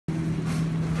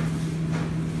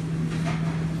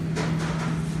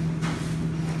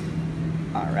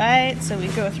right? So we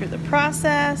go through the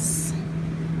process,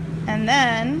 and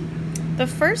then the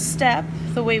first step,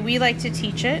 the way we like to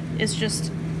teach it, is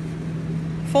just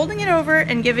folding it over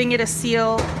and giving it a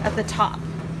seal at the top.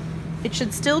 It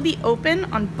should still be open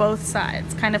on both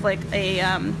sides, kind of like a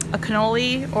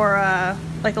cannoli or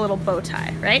like a little bow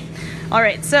tie, right? All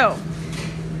right, so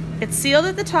it's sealed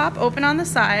at the top, open on the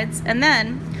sides, and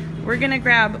then we're gonna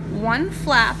grab one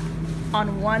flap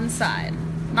on one side,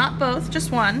 not both,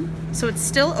 just one, so it's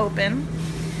still open,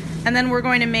 and then we're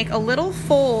going to make a little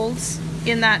fold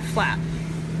in that flap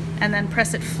and then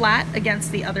press it flat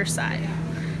against the other side.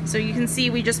 So you can see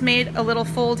we just made a little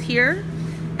fold here,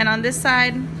 and on this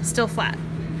side, still flat.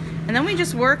 And then we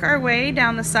just work our way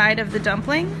down the side of the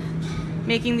dumpling,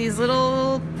 making these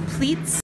little pleats